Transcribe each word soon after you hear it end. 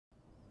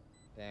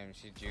Damn,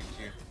 she juked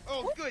you.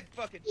 Oh, good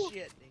fucking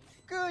shit.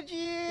 Good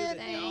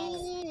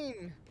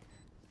shit.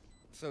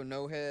 So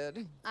no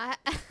head. I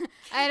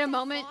had a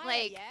moment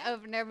like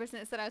of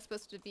nervousness that I was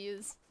supposed to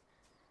defuse.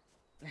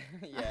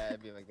 Yeah,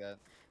 it'd be like that.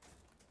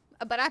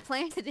 But I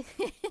planted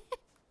it.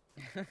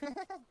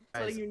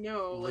 Letting you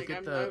know, look like,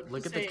 at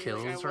the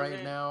kills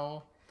right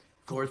now.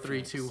 4,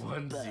 3, 2,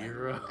 1,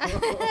 0.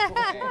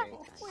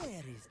 Where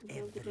is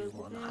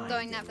everyone? I'm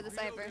going that for the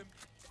cypher.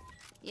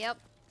 Yep.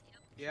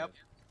 Yep.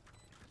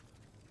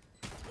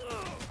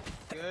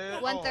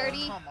 Good.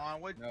 130. Oh, come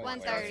on. What?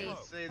 130.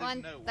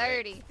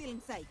 130. Still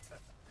in sight.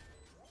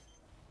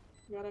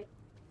 Got it.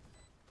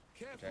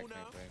 Check me, please.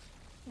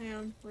 Yeah,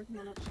 I'm working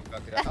on it.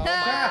 Fuck it up. Oh my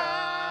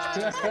god.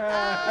 She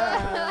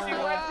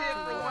went in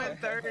for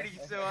 130,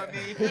 so I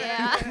mean.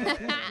 Yeah.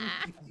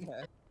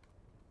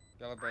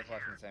 Y'all are both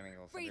watching the same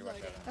angle, so do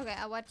watch that. Okay,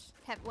 I watched.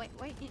 Wait.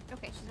 Okay,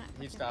 she's not.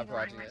 You stopped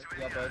watching it.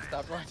 Y'all both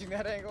stopped watching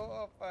that angle.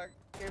 Oh fuck.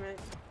 Damn it.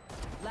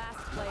 Last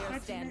player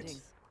standing.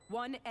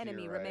 One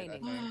enemy You're right,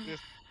 remaining.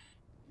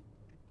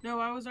 No,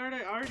 I was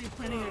already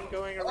planning on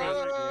going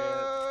around.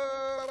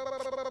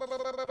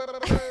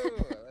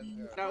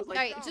 I was like,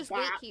 alright, just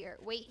wait here.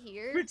 Wait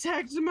here.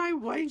 Protect my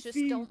wife. Just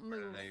don't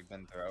move. They've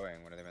been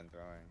throwing. What have they been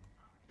throwing?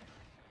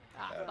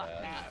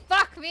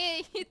 Fuck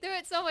me! He threw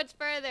it so much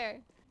further.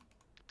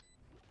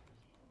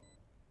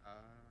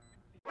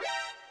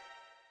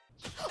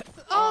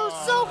 Oh,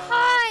 so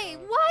high!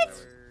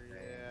 What?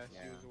 Yeah,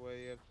 she was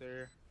way up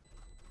there.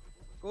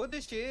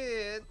 Good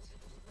shit.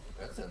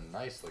 That's a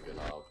nice looking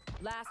up.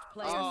 Last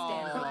player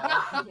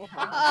standing.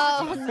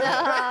 Oh no!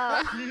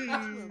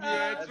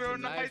 Yeah, it's real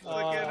nice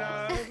looking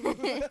up.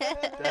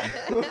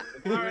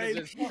 Alright.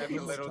 Just step a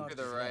little to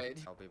the right.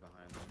 I'll be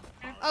behind them.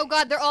 Oh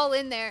god, they're all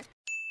in there.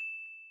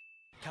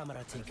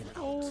 Camera taken out.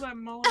 Oh, that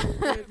mullet is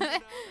good.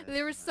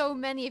 There were so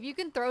many. If you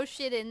can throw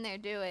shit in there,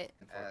 do it.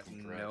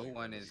 No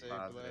one is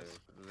positive.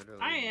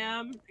 Literally. I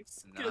am.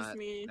 Excuse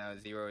me. No,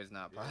 0 is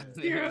not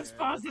positive. 0 is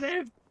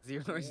positive.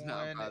 0 is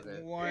not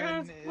positive.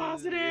 0 is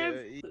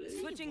positive.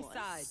 Switching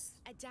sides.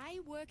 A day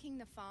working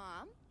the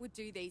farm would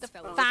do these The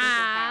fellas.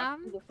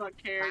 farm. Who the fuck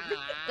cared?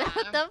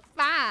 The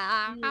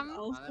farm.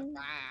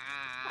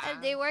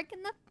 They work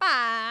in the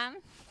farm.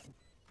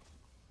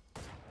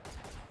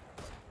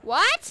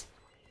 What?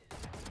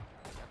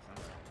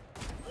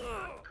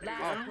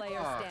 Last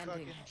player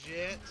standing. Fucking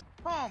jet.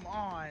 Come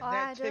on. Oh,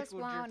 that I just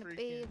tickled your want to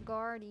be a freaking...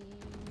 guardian.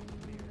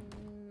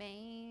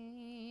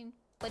 Main.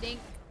 Pudding.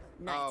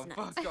 Oh, Nice.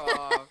 fuck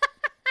off.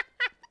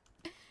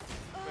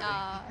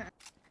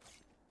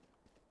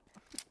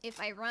 If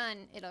I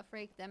run, it'll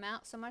freak them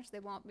out so much they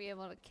won't be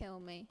able to kill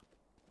me.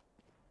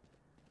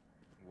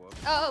 Whoops.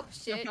 Oh,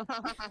 shit. Come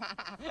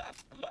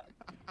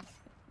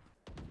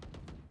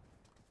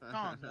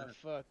the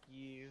fuck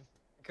you.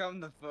 Come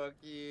the fuck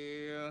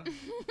you.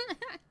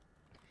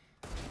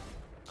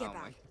 Oh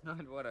my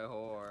god, what a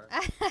whore.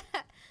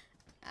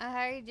 I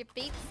heard your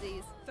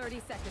peepsies.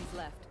 30 seconds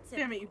left.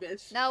 Damn it, you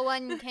bitch. No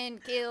one can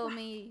kill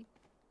me.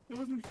 It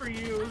wasn't for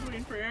you. It was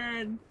waiting for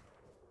Aaron.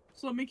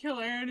 So let me kill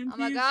Aaron in Oh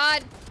my peace.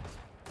 god.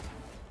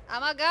 Oh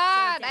my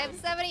god. I have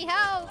 70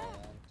 health.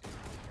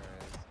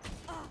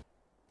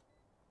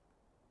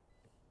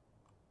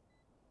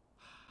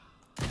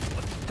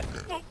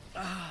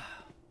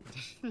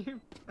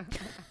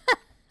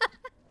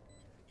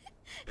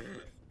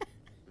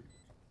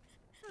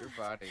 Your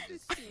body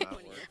just not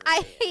working.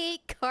 I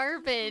hate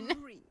carbon.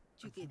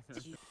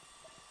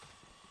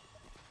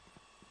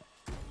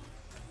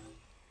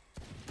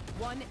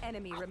 One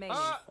enemy remaining.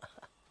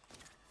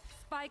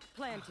 Spike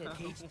planted.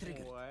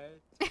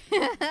 What?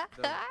 The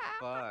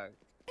fuck?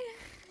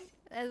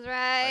 That's Why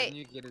right. didn't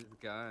you get his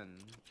gun?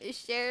 The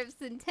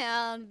sheriff's in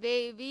town,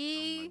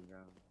 baby. Oh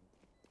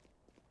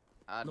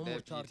my god. No more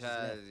charges left.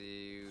 Deputize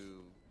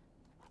you,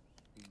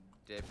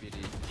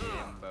 Deputy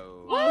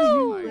Jimbo.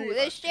 Woo!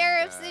 The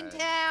sheriff's in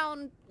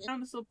town. I'm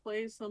gonna still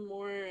play some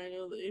more. I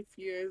know that if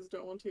you guys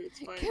don't want to, it's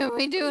fine. Can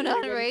we do an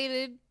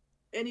unrated?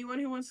 Anyone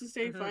who wants to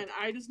stay, fine.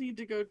 I just need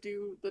to go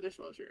do the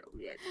dishwasher. I'll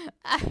be back.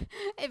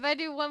 If I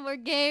do one more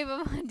game,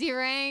 I'm on D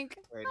rank.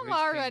 Wait, I'm who's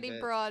already team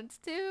this? bronze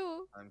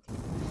too. I'm